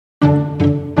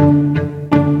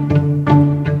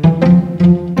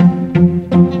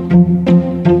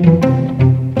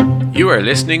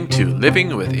listening to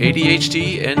Living with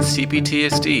ADHD and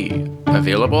CPTSD,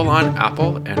 available on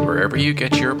Apple and wherever you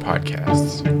get your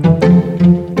podcasts.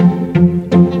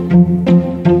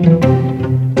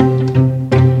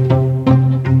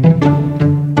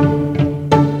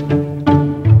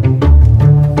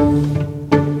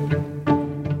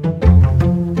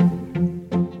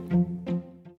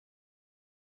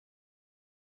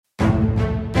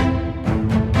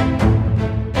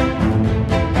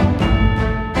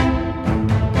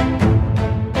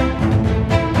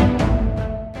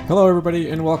 Hello everybody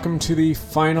and welcome to the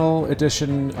final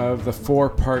edition of the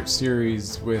 4-part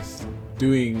series with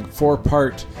doing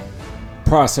 4-part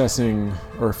processing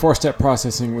or 4-step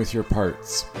processing with your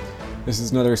parts. This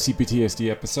is another CPTSD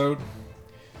episode.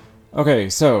 Okay,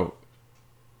 so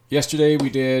yesterday we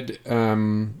did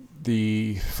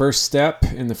the first step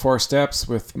in the 4 steps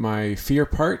with my fear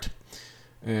part,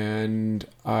 and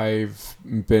I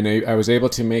was able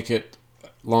to make it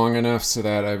long enough so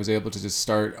that I was able to just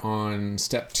start on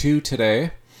step 2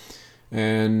 today,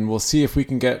 and we'll see if we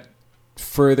can get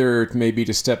further maybe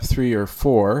to step 3 or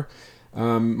 4.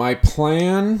 My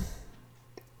plan,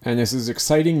 and this is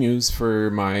exciting news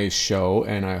for my show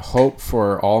and I hope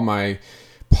for all my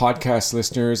podcast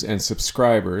listeners and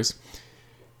subscribers,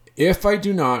 if I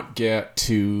do not get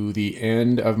to the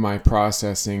end of my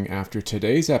processing after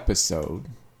today's episode,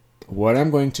 what I'm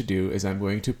going to do is I'm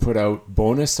going to put out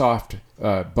bonus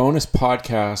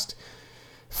podcast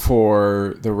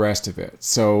for the rest of it.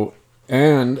 So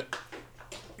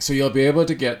you'll be able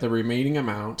to get the remaining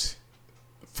amount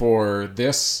for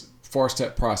this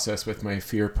 4-step process with my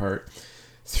fear part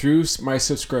through my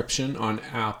subscription on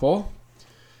Apple.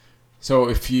 So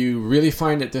if you really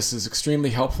find that this is extremely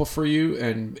helpful for you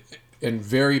and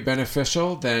very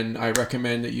beneficial, then I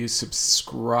recommend that you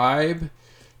subscribe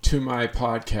to my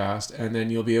podcast, and then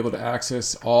you'll be able to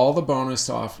access all the bonus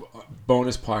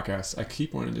podcasts. I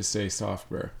keep wanting to say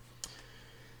software.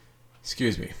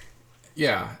 Excuse me.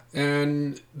 Yeah,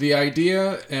 and the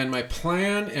idea and my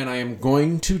plan, and I am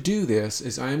going to do this,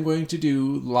 is I am going to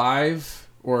do live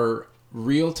or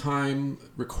real-time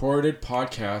recorded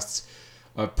podcasts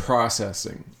of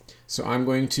processing. So I'm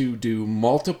going to do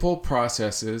multiple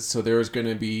processes. So there's going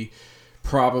to be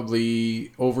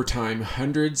probably over time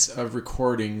hundreds of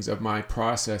recordings of my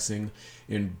processing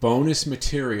in bonus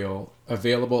material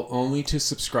available only to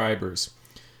subscribers.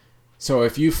 So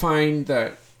if you find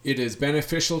that it is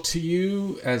beneficial to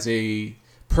you as a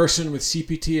person with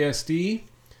CPTSD,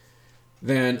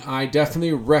 then I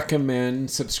definitely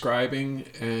recommend subscribing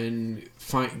and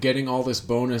getting all this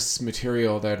bonus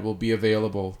material that will be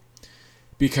available.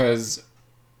 Because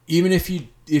even if you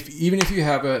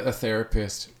have a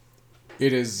therapist,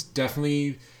 it is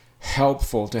definitely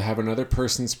helpful to have another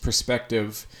person's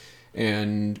perspective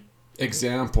and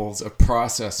examples of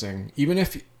processing. Even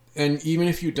if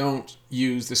you don't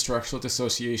use the structural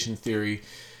dissociation theory,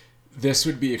 this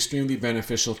would be extremely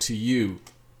beneficial to you,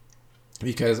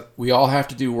 because we all have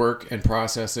to do work and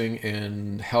processing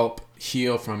and help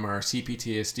heal from our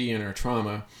CPTSD and our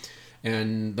trauma.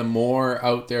 And the more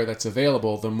out there that's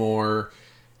available, the more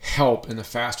help and the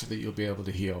faster that you'll be able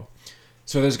to heal.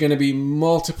 So there's going to be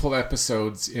multiple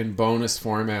episodes in bonus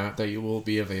format that you will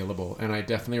be available. And I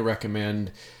definitely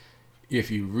recommend, if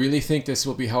you really think this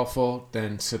will be helpful,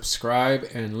 then subscribe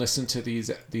and listen to these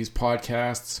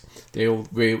podcasts.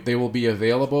 They will be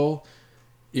available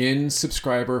in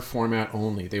subscriber format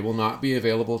only. They will not be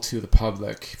available to the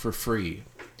public for free.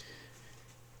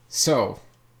 So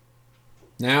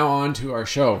now on to our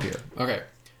show here. Okay.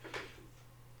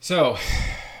 So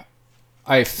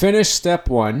I finished step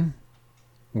 1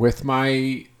 with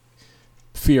my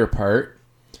fear part,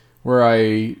 where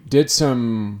I did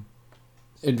some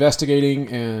investigating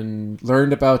and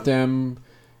learned about them,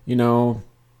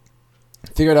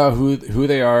 figured out who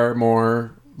they are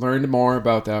more, learned more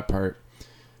about that part.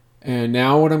 And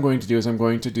now what I'm going to do is I'm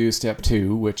going to do step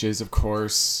 2, which is, of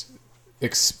course,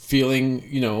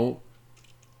 feeling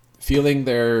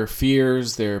their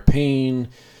fears, their pain,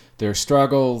 their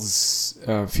struggles,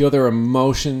 feel their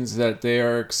emotions that they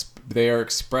are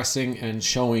expressing and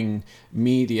showing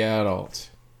me, the adult.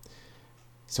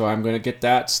 So I'm going to get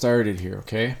that started here,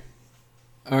 okay?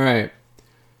 All right.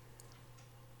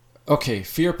 Okay,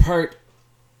 fear part.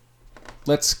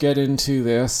 Let's get into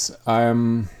this.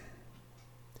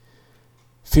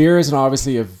 Fear is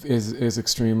obviously is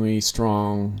extremely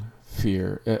strong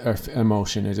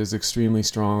emotion. It is extremely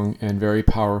strong and very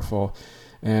powerful,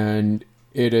 and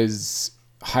it is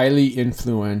highly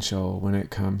influential when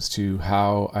it comes to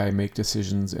how I make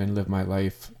decisions and live my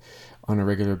life on a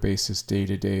regular basis, day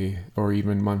to day, or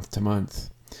even month to month.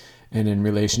 and in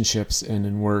relationships and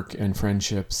in work and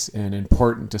friendships and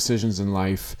important decisions in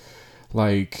life,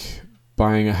 like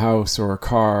buying a house or a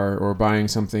car or buying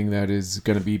something that is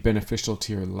going to be beneficial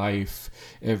to your life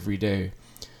every day.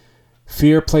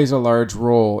 Fear plays a large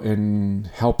role in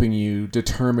helping you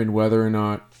determine whether or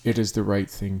not it is the right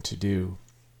thing to do.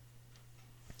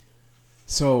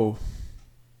 So,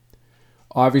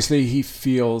 obviously, he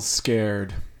feels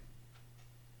scared.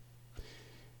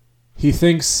 He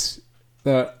thinks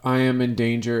that I am in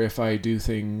danger if I do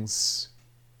things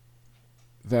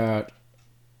that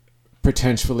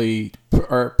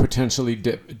are potentially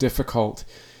difficult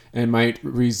and might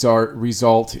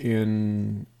result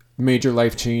in major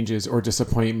life changes or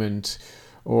disappointment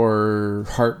or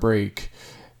heartbreak,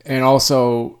 and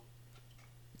also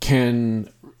can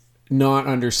not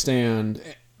understand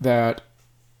that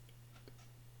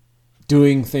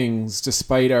doing things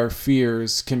despite our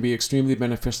fears can be extremely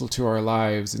beneficial to our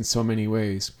lives in so many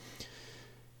ways.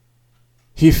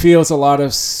 He feels a lot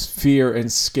of fear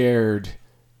and scared.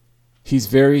 He's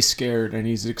very scared and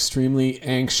he's extremely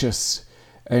anxious,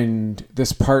 and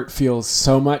this part feels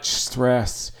so much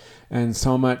stress and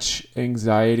so much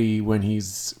anxiety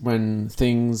when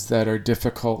things that are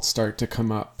difficult start to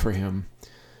come up for him.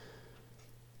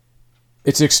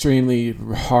 It's extremely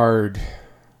hard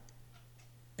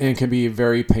and can be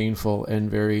very painful and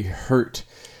very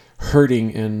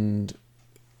hurting and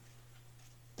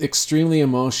extremely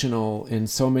emotional in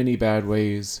so many bad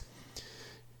ways,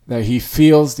 that he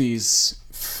feels these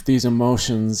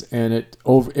emotions, and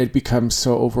it becomes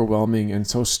so overwhelming and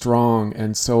so strong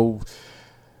and so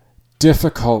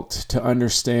difficult to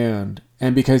understand.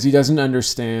 And because he doesn't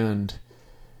understand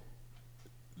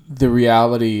the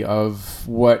reality of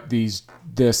what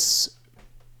this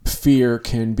fear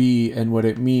can be and what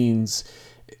it means,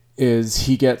 is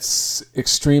he gets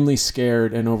extremely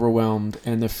scared and overwhelmed,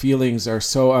 and the feelings are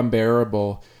so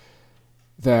unbearable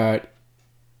that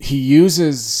he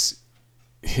uses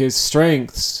his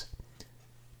strengths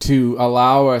to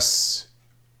allow us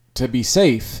to be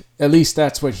safe. At least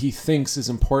that's what he thinks is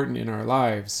important in our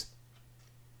lives.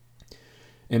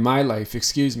 In my life,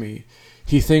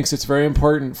 he thinks it's very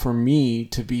important for me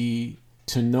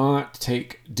to not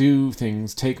take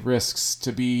risks,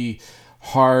 to do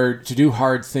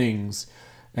hard things,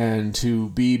 and to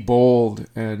be bold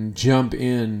and jump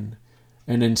in,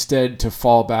 and instead to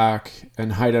fall back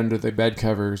and hide under the bed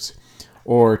covers,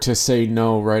 or to say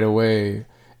no right away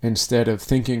instead of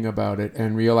thinking about it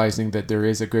and realizing that there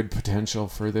is a good potential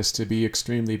for this to be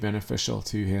extremely beneficial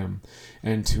to him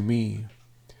and to me.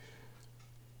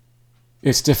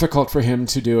 It's difficult for him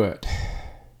to do it.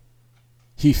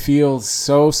 He feels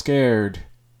so scared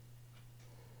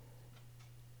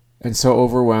and so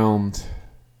overwhelmed.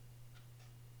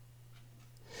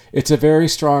 It's a very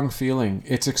strong feeling.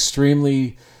 It's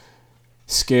extremely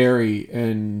scary,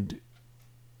 and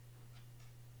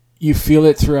you feel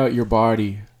it throughout your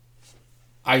body.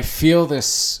 I feel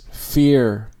this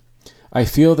fear. I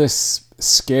feel this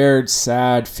scared,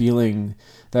 sad feeling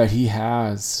that he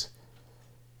has.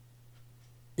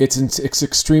 It's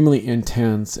extremely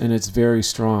intense, and it's very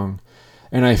strong.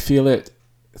 And I feel it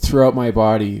throughout my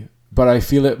body, but I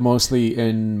feel it mostly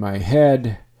in my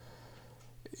head.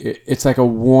 It's like a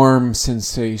warm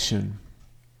sensation.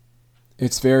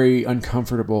 It's very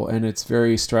uncomfortable, and it's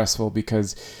very stressful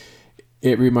because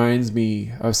it reminds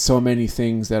me of so many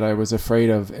things that I was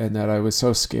afraid of and that I was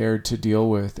so scared to deal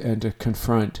with and to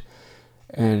confront.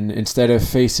 And instead of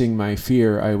facing my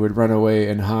fear, I would run away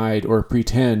and hide or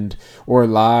pretend or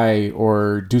lie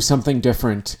or do something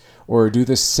different or do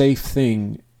the safe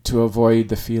thing to avoid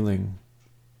the feeling.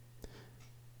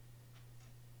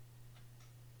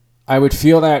 I would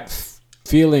feel that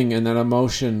feeling and that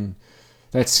emotion,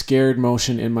 that scared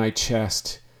motion in my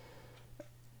chest.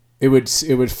 It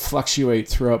would fluctuate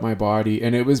throughout my body,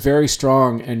 and it was very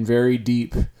strong and very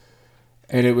deep,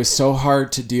 and it was so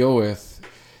hard to deal with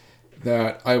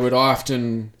that I would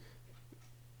often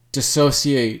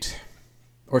dissociate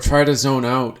or try to zone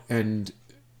out and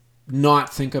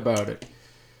not think about it.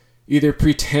 Either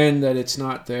pretend that it's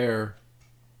not there,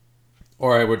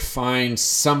 or I would find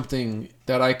something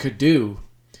that I could do.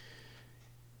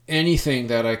 Anything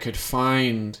that I could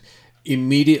find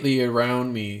immediately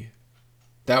around me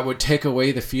that would take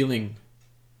away the feeling,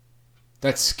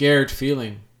 that scared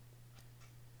feeling.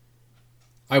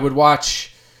 I would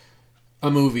watch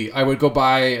a movie. I would go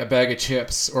buy a bag of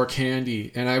chips or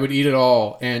candy, and I would eat it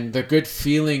all. And the good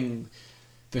feeling,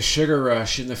 the sugar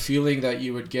rush, and the feeling that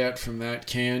you would get from that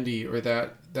candy or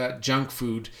that junk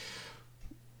food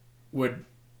would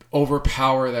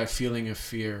overpower that feeling of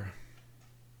fear.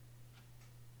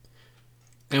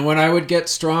 And when I would get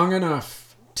strong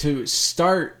enough to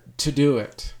start to do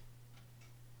it.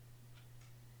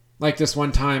 Like this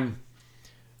one time,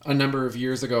 a number of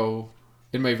years ago,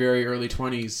 in my very early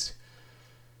 20s,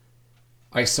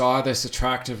 I saw this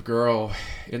attractive girl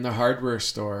in the hardware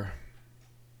store.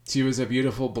 She was a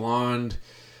beautiful blonde,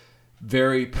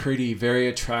 very pretty, very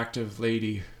attractive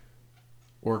lady.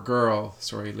 Or girl.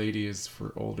 Sorry, lady is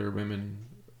for older women.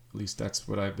 At least that's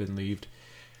what I've been believed.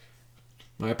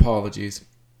 My apologies.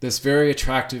 This very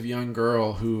attractive young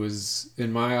girl who was,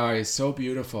 in my eyes, so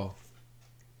beautiful.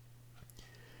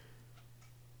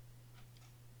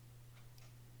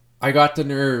 I got the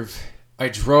nerve. I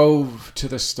drove to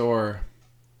the store.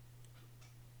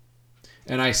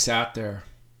 And I sat there.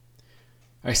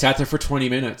 I sat there for 20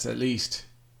 minutes at least.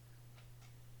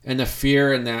 And the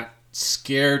fear and that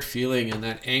scared feeling and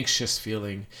that anxious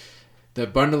feeling, the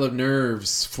bundle of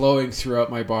nerves flowing throughout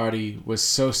my body was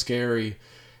so scary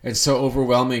and so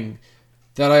overwhelming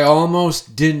that I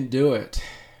almost didn't do it.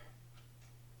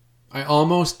 I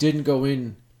almost didn't go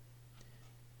in.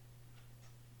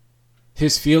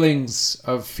 His feelings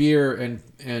of fear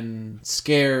and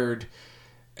scared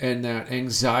and that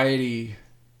anxiety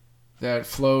that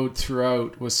flowed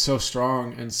throughout was so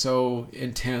strong and so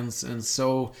intense and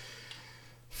so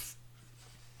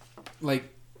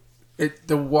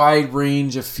the wide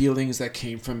range of feelings that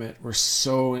came from it were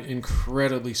so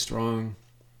incredibly strong.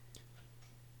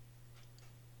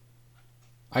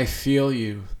 I feel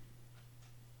you.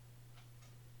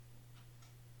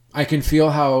 I can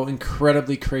feel how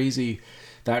incredibly crazy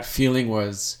that feeling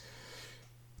was,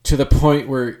 to the point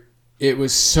where it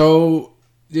was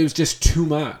just too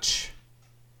much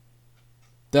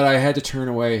that I had to turn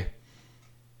away.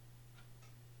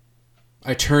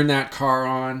 I turned that car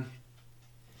on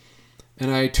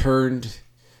and I turned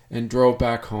and drove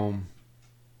back home.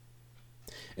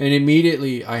 And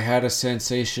immediately I had a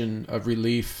sensation of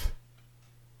relief,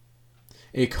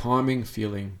 a calming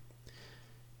feeling.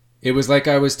 It was like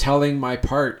I was telling my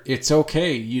part, it's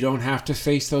okay, you don't have to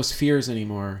face those fears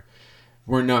anymore.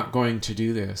 We're not going to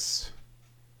do this.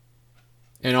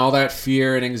 And all that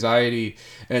fear and anxiety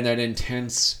and that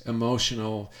intense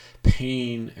emotional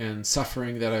pain and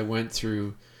suffering that I went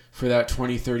through for that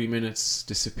 20-30 minutes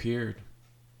disappeared.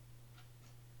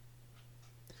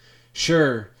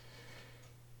 Sure,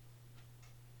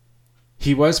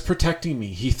 he was protecting me.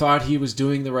 He thought he was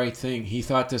doing the right thing. He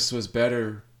thought this was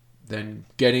better than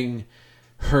getting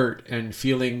hurt and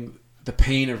feeling the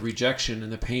pain of rejection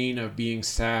and the pain of being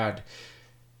sad,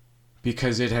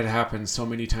 because it had happened so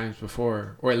many times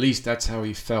before, or at least that's how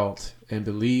he felt and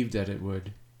believed that it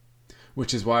would,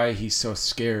 which is why he's so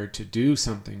scared to do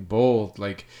something bold,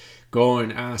 like go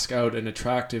and ask out an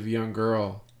attractive young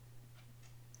girl.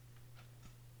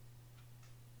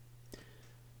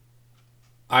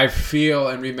 I feel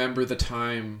and remember the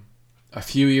time a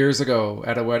few years ago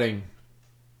at a wedding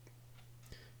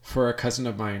for a cousin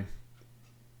of mine.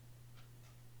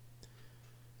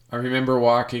 I remember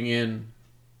walking in,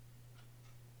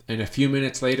 and a few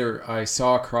minutes later I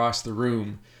saw across the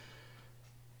room,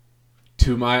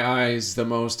 to my eyes, the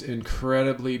most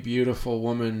incredibly beautiful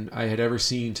woman I had ever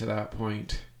seen to that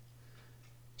point.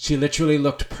 She literally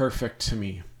looked perfect to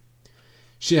me.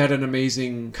 She had an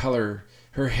amazing color.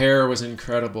 Her hair was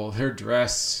incredible. Her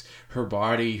dress, her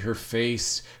body, her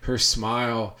face, her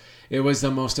smile. It was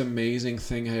the most amazing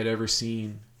thing I had ever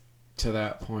seen to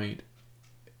that point.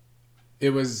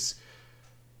 It was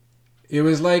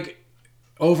like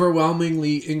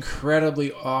overwhelmingly,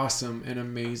 incredibly awesome and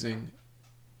amazing.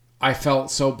 I felt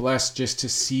so blessed just to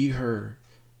see her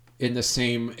in the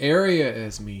same area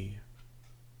as me.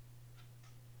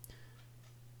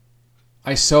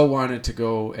 I so wanted to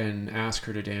go and ask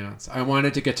her to dance. I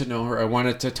wanted to get to know her. I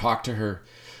wanted to talk to her.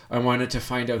 I wanted to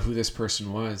find out who this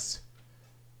person was.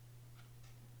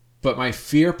 But my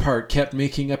fear part kept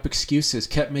making up excuses,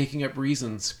 kept making up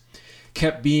reasons,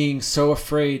 kept being so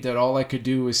afraid that all I could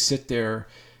do was sit there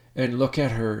and look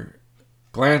at her,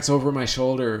 glance over my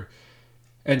shoulder,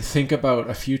 and think about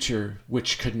a future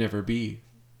which could never be,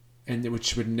 and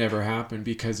which would never happen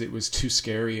because it was too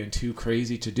scary and too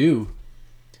crazy to do.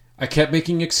 I kept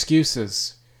making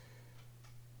excuses.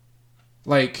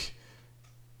 Like,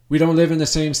 we don't live in the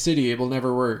same city, it will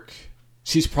never work.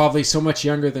 She's probably so much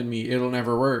younger than me, it'll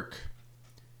never work.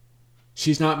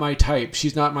 She's not my type,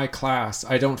 she's not my class.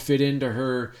 I don't fit into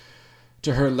her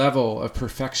level of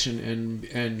perfection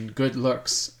and good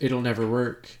looks. It'll never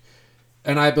work.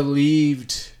 And I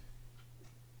believed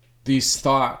these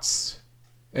thoughts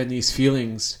and these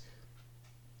feelings,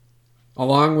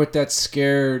 along with that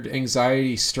scared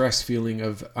anxiety, stress feeling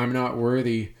of I'm not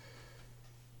worthy.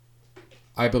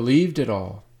 I believed it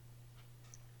all.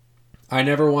 I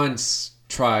never once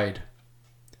tried.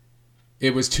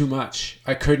 It was too much.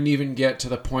 I couldn't even get to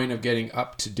the point of getting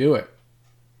up to do it.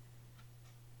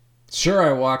 Sure,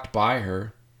 I walked by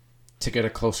her to get a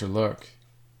closer look,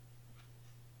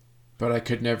 but I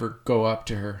could never go up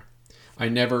to her. I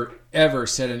never, ever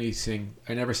said anything.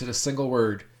 I never said a single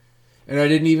word. And I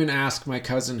didn't even ask my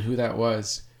cousin who that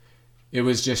was. It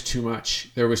was just too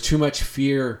much. There was too much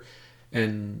fear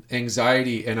and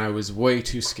anxiety, and I was way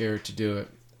too scared to do it.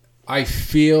 I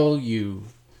feel you.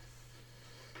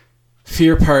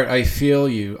 Fear part, I feel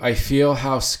you. I feel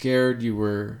how scared you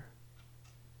were.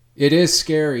 It is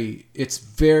scary. It's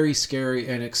very scary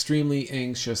and extremely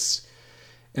anxious.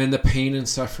 And the pain and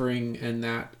suffering and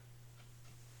that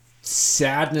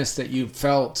sadness that you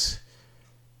felt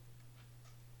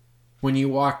when you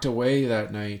walked away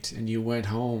that night and you went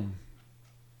home.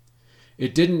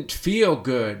 It didn't feel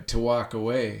good to walk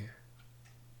away.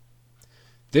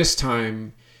 This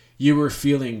time, you were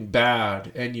feeling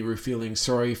bad and you were feeling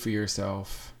sorry for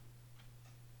yourself.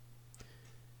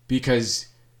 Because,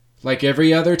 like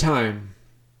every other time,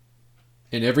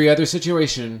 in every other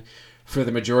situation, for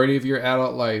the majority of your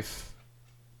adult life,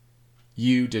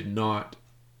 you did not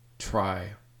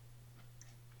try.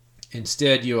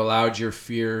 Instead, you allowed your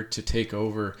fear to take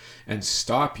over and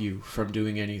stop you from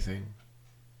doing anything.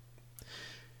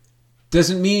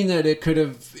 Doesn't mean that it could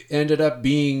have ended up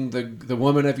being the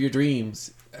woman of your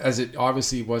dreams, as it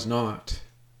obviously was not.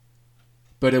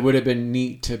 But it would have been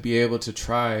neat to be able to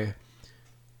try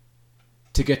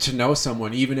to get to know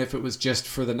someone, even if it was just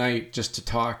for the night, just to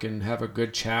talk and have a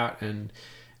good chat and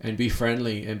be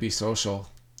friendly and be social.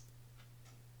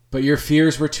 But your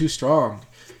fears were too strong.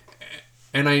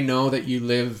 And I know that you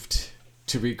lived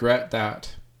to regret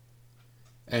that.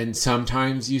 And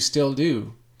sometimes you still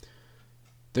do.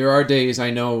 There are days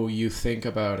I know you think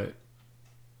about it.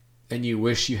 And you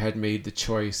wish you had made the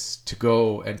choice to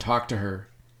go and talk to her.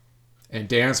 And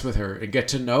dance with her and get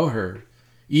to know her.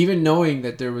 Even knowing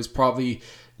that there was probably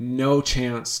no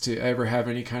chance to ever have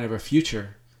any kind of a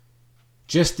future.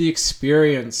 Just the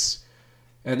experience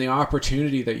and the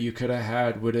opportunity that you could have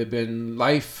had would have been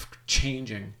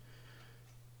life-changing.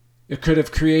 It could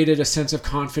have created a sense of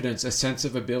confidence, a sense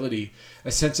of ability,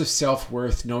 a sense of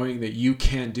self-worth, knowing that you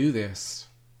can do this.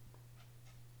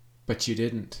 But you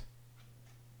didn't.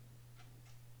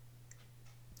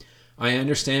 I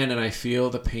understand and I feel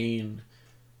the pain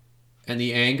and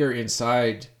the anger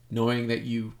inside knowing that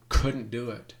you couldn't do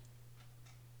it.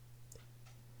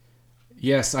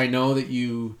 Yes, I know that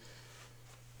you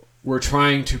were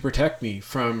trying to protect me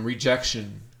from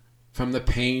rejection, from the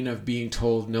pain of being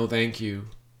told no thank you,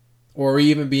 or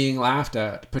even being laughed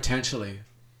at, potentially.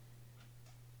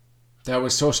 That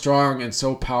was so strong and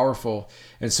so powerful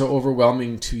and so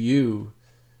overwhelming to you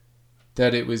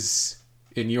that it was,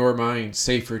 in your mind,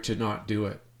 safer to not do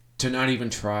it, to not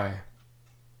even try.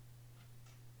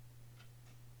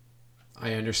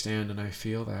 I understand and I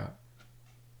feel that.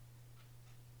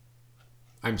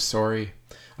 I'm sorry.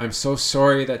 I'm so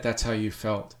sorry that that's how you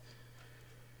felt.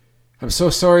 I'm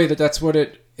so sorry that that's what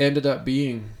it ended up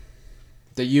being.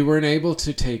 That you weren't able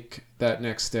to take that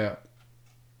next step.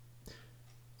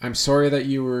 I'm sorry that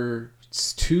you were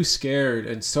too scared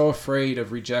and so afraid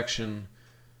of rejection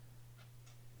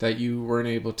that you weren't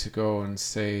able to go and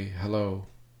say hello.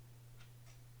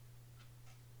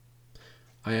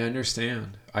 I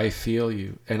understand. I feel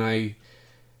you. And I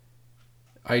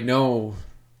know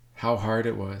how hard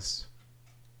it was.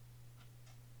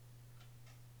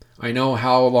 I know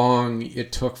how long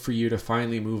it took for you to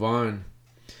finally move on.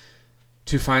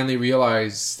 To finally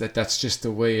realize that that's just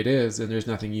the way it is and there's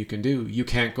nothing you can do. You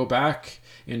can't go back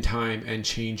in time and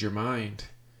change your mind.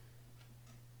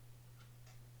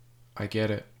 I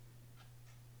get it.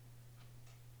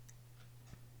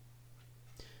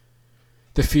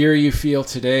 The fear you feel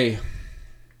today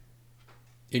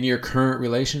in your current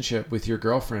relationship with your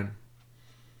girlfriend,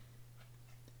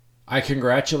 I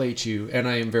congratulate you and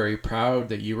I am very proud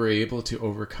that you were able to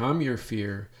overcome your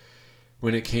fear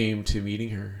when it came to meeting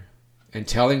her and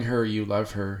telling her you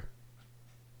love her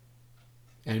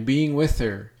and being with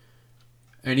her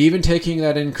and even taking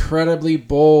that incredibly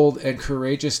bold and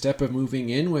courageous step of moving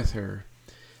in with her.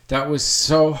 That was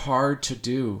so hard to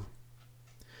do.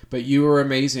 But you were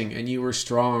amazing and you were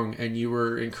strong and you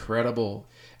were incredible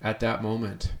at that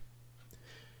moment.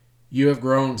 You have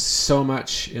grown so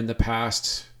much in the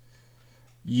past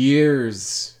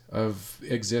years of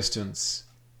existence.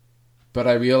 But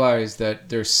I realize that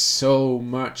there's so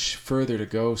much further to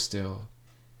go still.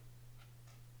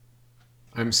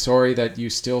 I'm sorry that you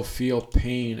still feel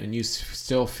pain and you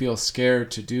still feel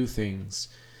scared to do things.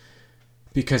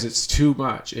 Because it's too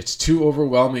much. It's too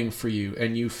overwhelming for you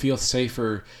and you feel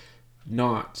safer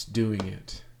not doing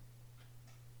it.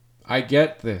 I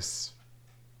get this.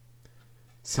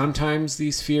 Sometimes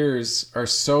these fears are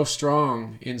so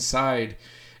strong inside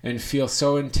and feel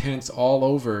so intense all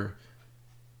over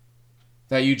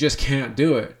that you just can't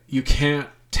do it. You can't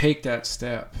take that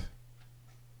step.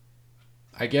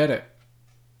 I get it.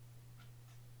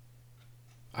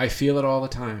 I feel it all the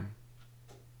time.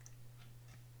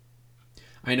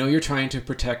 I know you're trying to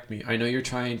protect me. I know you're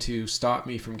trying to stop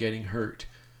me from getting hurt.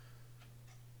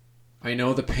 I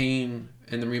know the pain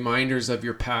and the reminders of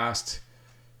your past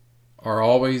are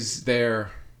always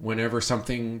there whenever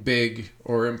something big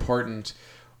or important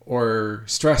or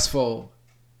stressful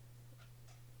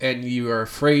and you are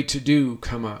afraid to do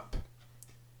come up.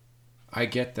 I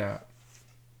get that.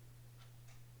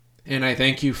 And I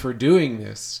thank you for doing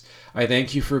this. I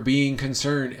thank you for being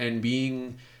concerned and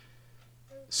being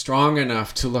strong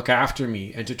enough to look after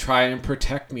me and to try and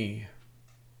protect me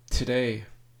today.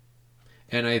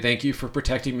 And I thank you for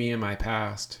protecting me in my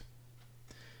past.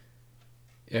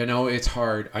 I know it's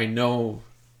hard. I know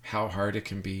how hard it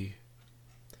can be.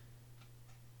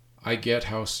 I get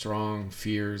how strong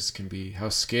fears can be, how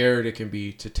scared it can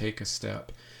be to take a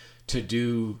step, to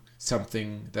do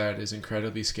something that is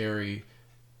incredibly scary,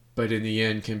 but in the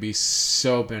end can be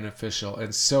so beneficial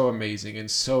and so amazing and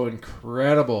so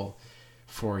incredible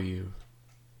for you.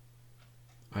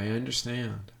 I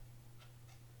understand.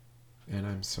 And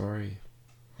I'm sorry.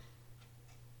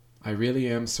 I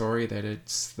really am sorry that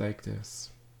it's like this.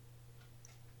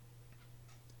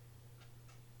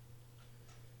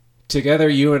 Together,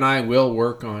 you and I will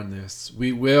work on this.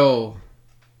 We will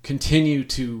continue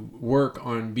to work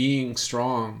on being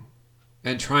strong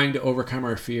and trying to overcome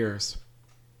our fears.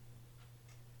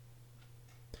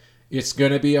 It's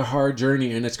going to be a hard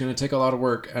journey and it's going to take a lot of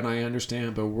work, and I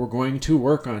understand, but we're going to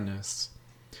work on this.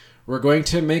 We're going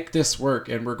to make this work,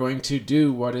 and we're going to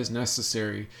do what is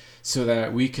necessary so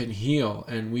that we can heal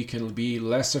and we can be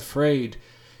less afraid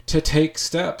to take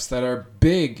steps that are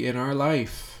big in our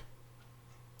life.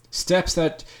 Steps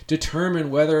that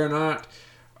determine whether or not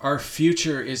our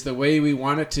future is the way we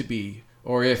want it to be,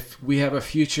 or if we have a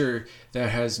future that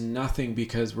has nothing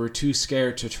because we're too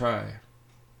scared to try.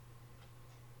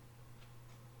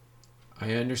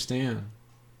 I understand.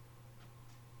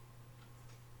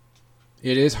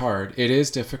 It is hard. It is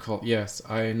difficult. Yes,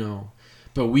 I know.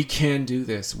 But we can do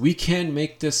this. We can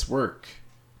make this work.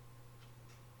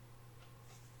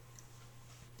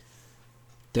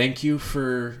 Thank you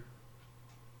for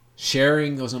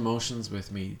sharing those emotions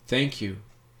with me. Thank you.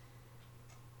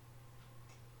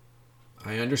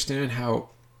 I understand how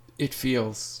it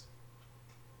feels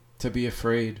to be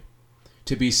afraid.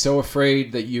 To be so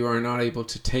afraid that you are not able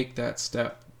to take that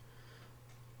step.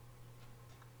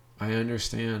 I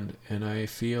understand and I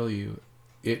feel you.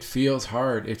 It feels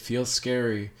hard. It feels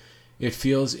scary. It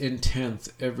feels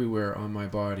intense everywhere on my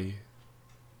body.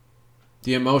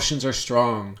 The emotions are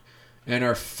strong and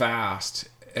are fast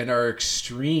and are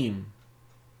extreme.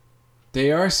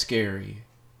 They are scary.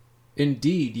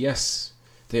 Indeed, yes,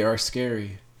 they are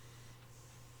scary.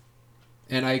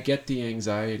 And I get the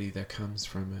anxiety that comes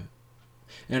from it.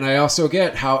 And I also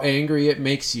get how angry it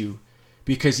makes you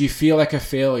because you feel like a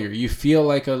failure. You feel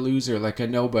like a loser, like a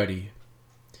nobody.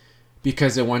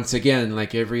 Because once again,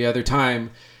 like every other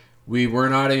time, we were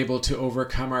not able to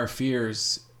overcome our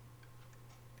fears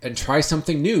and try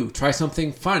something new, try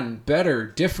something fun, better,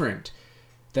 different,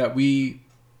 that we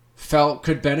felt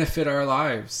could benefit our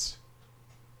lives.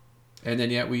 And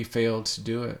then yet we failed to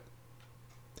do it.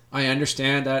 I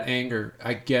understand that anger.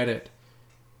 I get it.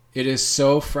 It is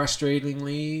so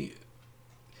frustratingly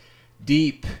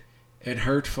deep and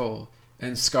hurtful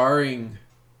and scarring.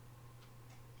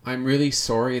 I'm really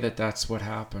sorry that that's what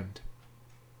happened.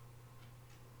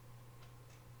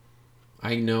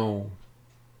 I know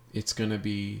it's going to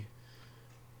be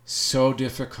so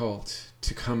difficult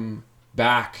to come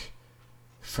back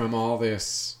from all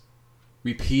this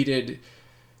repeated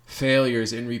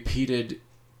failures and repeated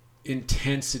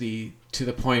intensity to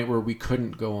the point where we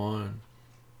couldn't go on,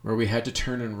 where we had to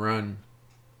turn and run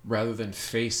rather than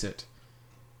face it.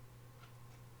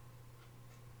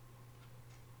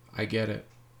 I get it.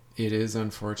 It is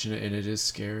unfortunate and it is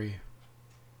scary.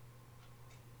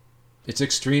 It's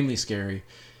extremely scary.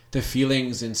 The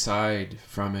feelings inside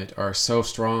from it are so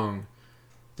strong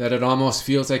that it almost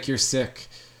feels like you're sick.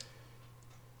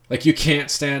 Like you can't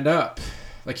stand up.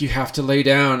 Like you have to lay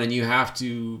down and you have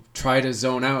to try to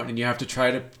zone out and you have to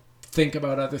try to think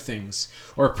about other things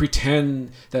or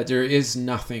pretend that there is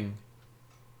nothing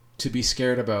to be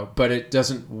scared about, but it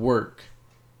doesn't work.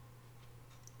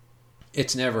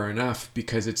 It's never enough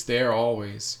because it's there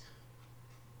always.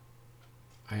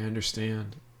 I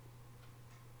understand.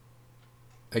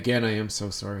 Again, I am so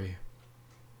sorry.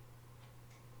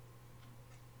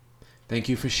 Thank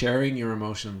you for sharing your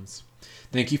emotions.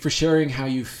 Thank you for sharing how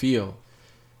you feel,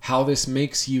 how this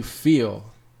makes you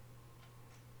feel.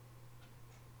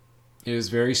 It is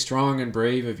very strong and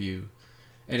brave of you,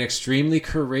 and extremely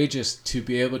courageous to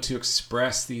be able to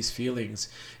express these feelings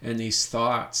and these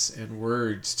thoughts and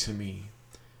words to me.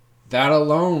 That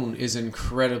alone is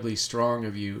incredibly strong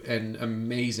of you and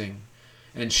amazing,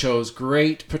 and shows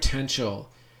great potential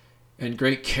and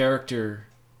great character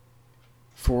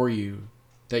for you,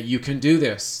 that you can do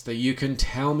this, that you can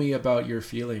tell me about your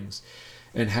feelings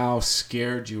and how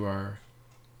scared you are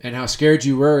and how scared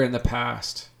you were in the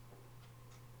past.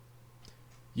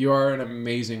 You are an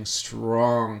amazing,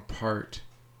 strong part,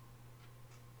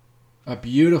 a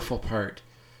beautiful part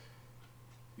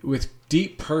with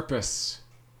deep purpose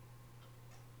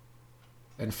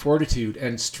and fortitude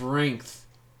and strength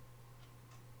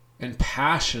and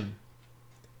passion.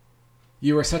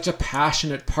 You are such a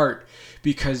passionate part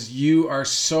because you are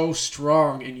so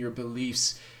strong in your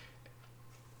beliefs,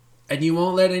 and you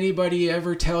won't let anybody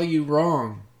ever tell you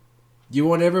wrong. You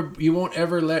won't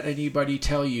ever let anybody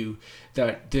tell you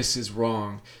that this is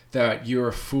wrong, that you're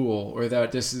a fool, or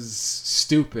that this is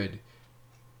stupid.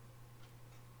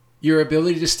 Your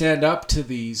ability to stand up to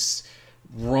these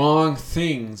wrong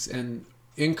things and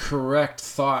incorrect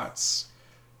thoughts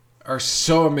are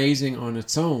so amazing on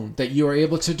its own that you are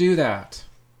able to do that.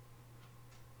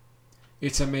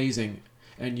 It's amazing,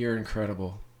 and you're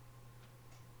incredible.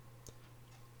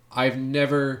 I've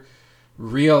never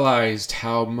realized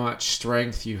how much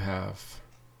strength you have.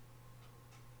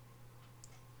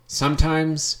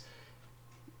 Sometimes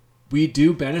we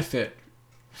do benefit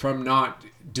from not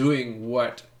doing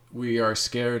what we are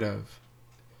scared of.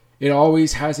 It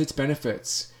always has its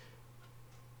benefits.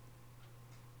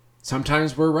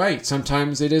 Sometimes we're right.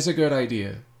 Sometimes it is a good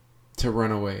idea to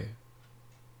run away.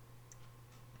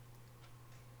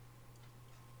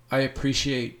 I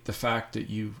appreciate the fact that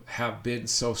you have been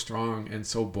so strong and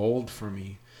so bold for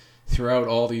me throughout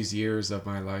all these years of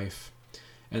my life,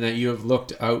 and that you have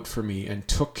looked out for me and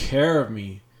took care of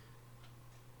me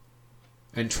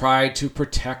and tried to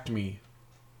protect me.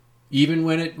 Even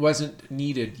when it wasn't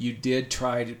needed, you did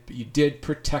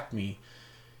protect me.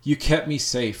 You kept me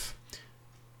safe.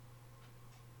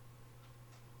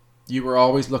 You were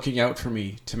always looking out for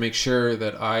me to make sure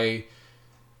that I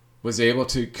was able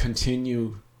to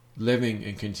continue living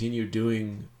and continue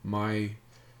doing my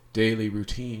daily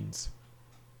routines.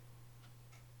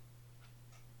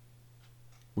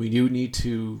 We do need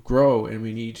to grow, and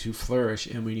we need to flourish,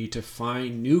 and we need to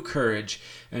find new courage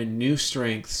and new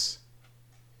strengths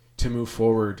to move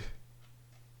forward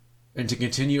and to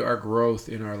continue our growth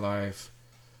in our lives.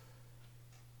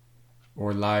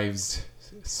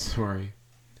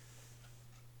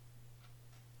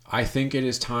 I think it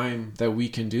is time that we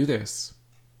can do this.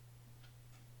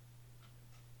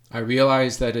 I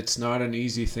realize that it's not an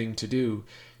easy thing to do,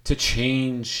 to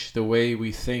change the way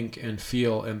we think and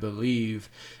feel and believe,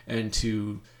 and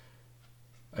to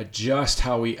adjust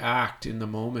how we act in the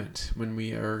moment when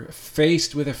we are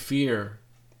faced with a fear.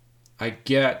 I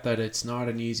get that it's not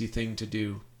an easy thing to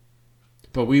do,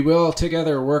 but we will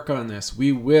together work on this.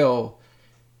 We will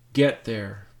get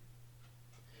there.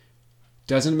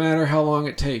 Doesn't matter how long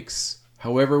it takes,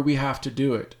 however we have to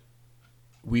do it,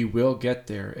 we will get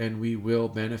there, and we will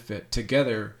benefit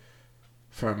together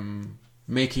from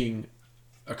making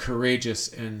a courageous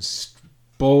and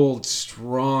bold,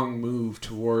 strong move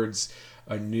towards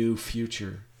a new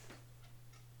future.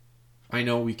 I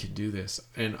know we can do this,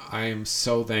 and I am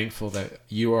so thankful that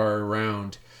you are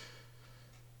around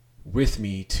with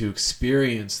me to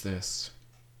experience this.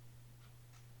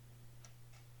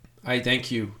 I thank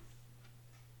you.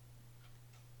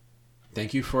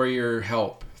 Thank you for your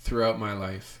help throughout my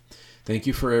life. Thank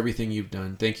you for everything you've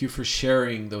done. Thank you for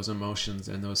sharing those emotions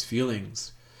and those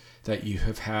feelings that you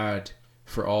have had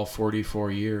for all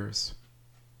 44 years.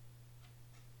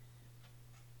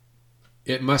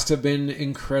 It must have been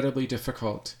incredibly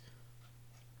difficult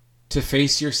to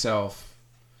face yourself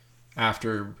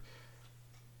after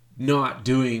not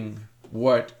doing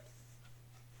what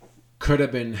could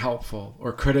have been helpful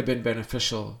or could have been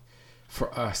beneficial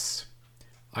for us.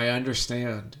 I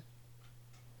understand.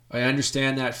 I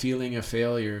understand that feeling of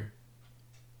failure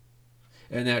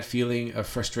and that feeling of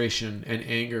frustration and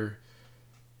anger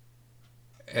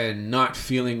and not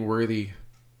feeling worthy.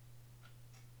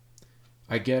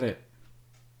 I get it.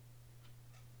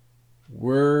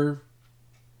 We're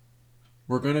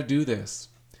going to do this.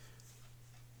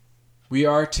 We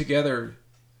are together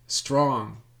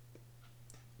strong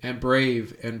and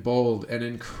brave and bold and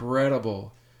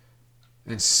incredible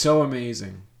and so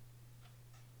amazing.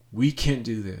 We can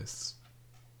do this.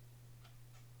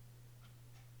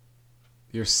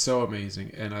 You're so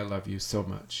amazing, and I love you so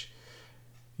much.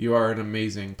 You are an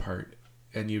amazing part,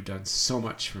 and you've done so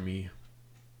much for me.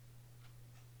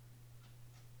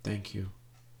 Thank you.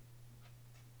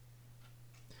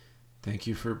 Thank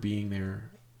you for being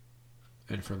there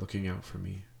and for looking out for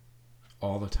me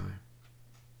all the time.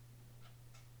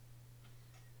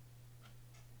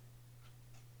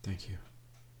 Thank you.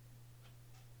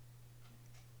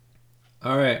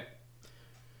 All right.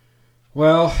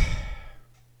 Well,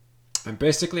 I'm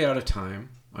basically out of time,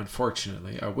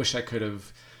 unfortunately. I wish I could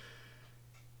have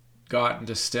gotten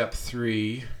to step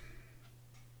 3,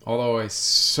 although I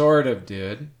sort of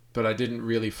did, but I didn't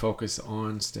really focus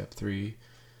on step 3.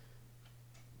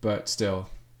 But still.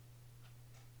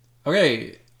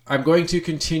 Okay, I'm going to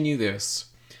continue this.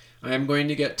 I am going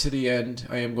to get to the end.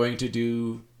 I am going to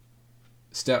do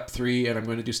step 3 and I'm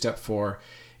going to do step 4.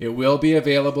 It will be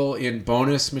available in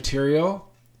bonus material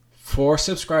for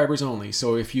subscribers only.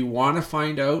 So if you want to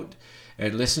find out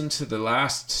and listen to the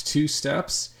last 2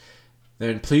 steps,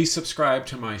 then please subscribe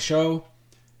to my show.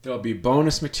 There'll be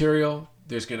bonus material.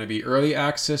 There's going to be early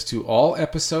access to all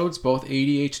episodes, both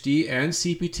ADHD and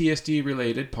CPTSD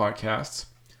related podcasts.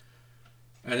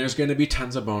 And there's going to be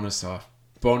tons of bonus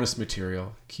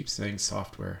material. I keep saying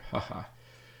software. Haha.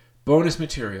 Bonus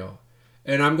material.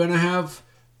 And I'm going to have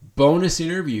bonus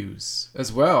interviews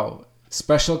as well.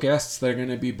 Special guests that are going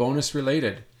to be bonus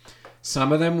related.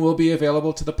 Some of them will be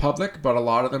available to the public, but a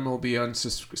lot of them will be on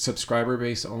subscriber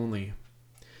base only.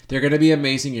 They're going to be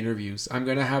amazing interviews. I'm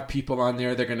going to have people on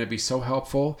there that are going to be so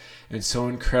helpful and so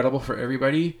incredible for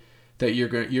everybody that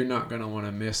you're not going to want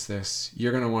to miss this.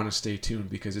 You're going to want to stay tuned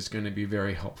because it's going to be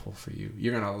very helpful for you.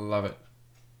 You're going to love it.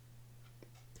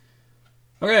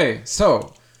 Okay,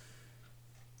 so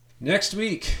next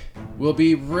week will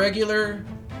be regular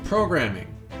programming.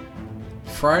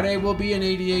 Friday will be an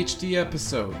ADHD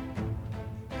episode.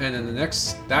 And then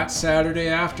that Saturday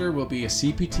after will be a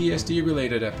CPTSD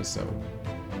related episode.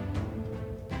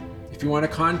 If you want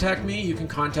to contact me, you can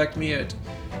contact me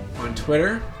on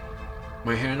Twitter.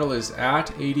 My handle is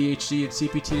 @ADHD and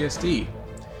CPTSD.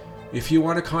 If you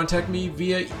want to contact me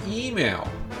via email,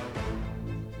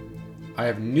 I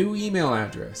have a new email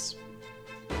address.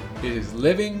 It is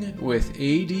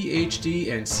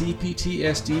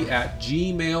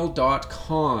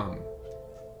livingwithadhdandcptsd@gmail.com.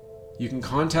 You can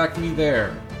contact me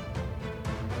there.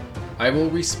 I will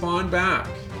respond back.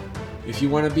 If you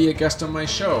want to be a guest on my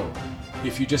show,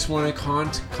 if you just want to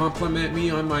compliment me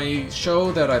on my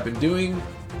show that I've been doing,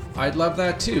 I'd love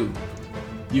that too.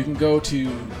 You can go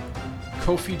to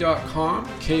ko-fi.com,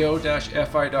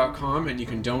 ko-fi.com, and you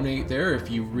can donate there if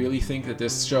you really think that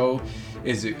this show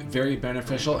is very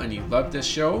beneficial and you love this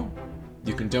show.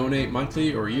 You can donate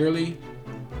monthly or yearly,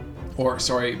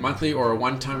 monthly or a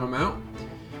one-time amount.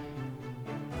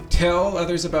 Tell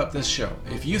others about this show.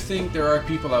 If you think there are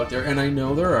people out there, and I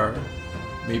know there are,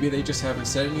 maybe they just haven't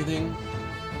said anything,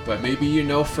 but maybe you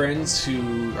know friends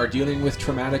who are dealing with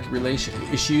traumatic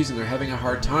issues and they're having a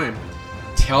hard time.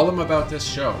 Tell them about this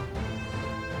show.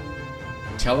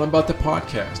 Tell them about the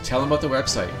podcast. Tell them about the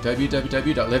website,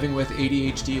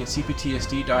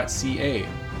 www.livingwithadhdandcptsd.ca.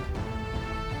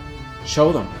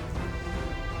 Show them.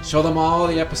 Show them all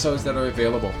the episodes that are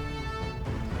available.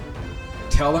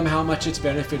 Tell them how much it's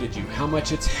benefited you, how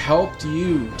much it's helped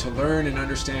you to learn and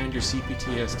understand your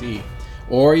CPTSD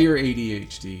or your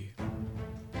ADHD.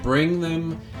 Bring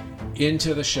them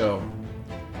into the show.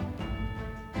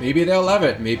 Maybe they'll love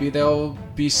it. Maybe they'll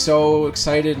be so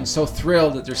excited and so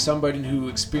thrilled that there's somebody who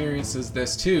experiences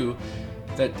this too,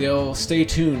 that they'll stay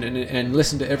tuned and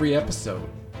listen to every episode.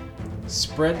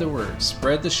 Spread the word.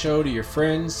 Spread the show to your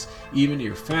friends, even to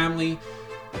your family.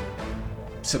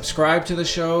 Subscribe to the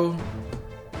show.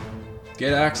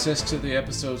 Get access to the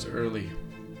episodes early.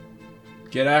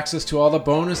 Get access to all the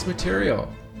bonus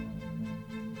material.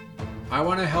 I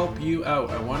want to help you out.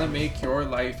 I want to make your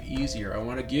life easier. I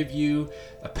want to give you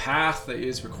a path that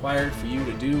is required for you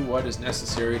to do what is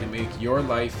necessary to make your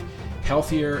life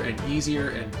healthier and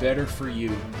easier and better for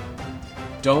you.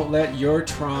 Don't let your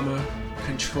trauma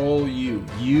control you.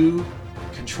 You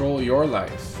control your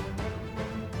life.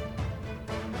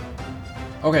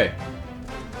 Okay,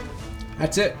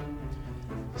 that's it.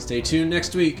 Stay tuned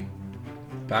next week.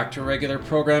 Back to regular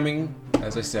programming,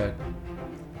 as I said.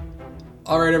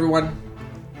 All right, everyone.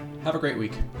 Have a great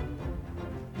week.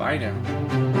 Bye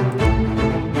now.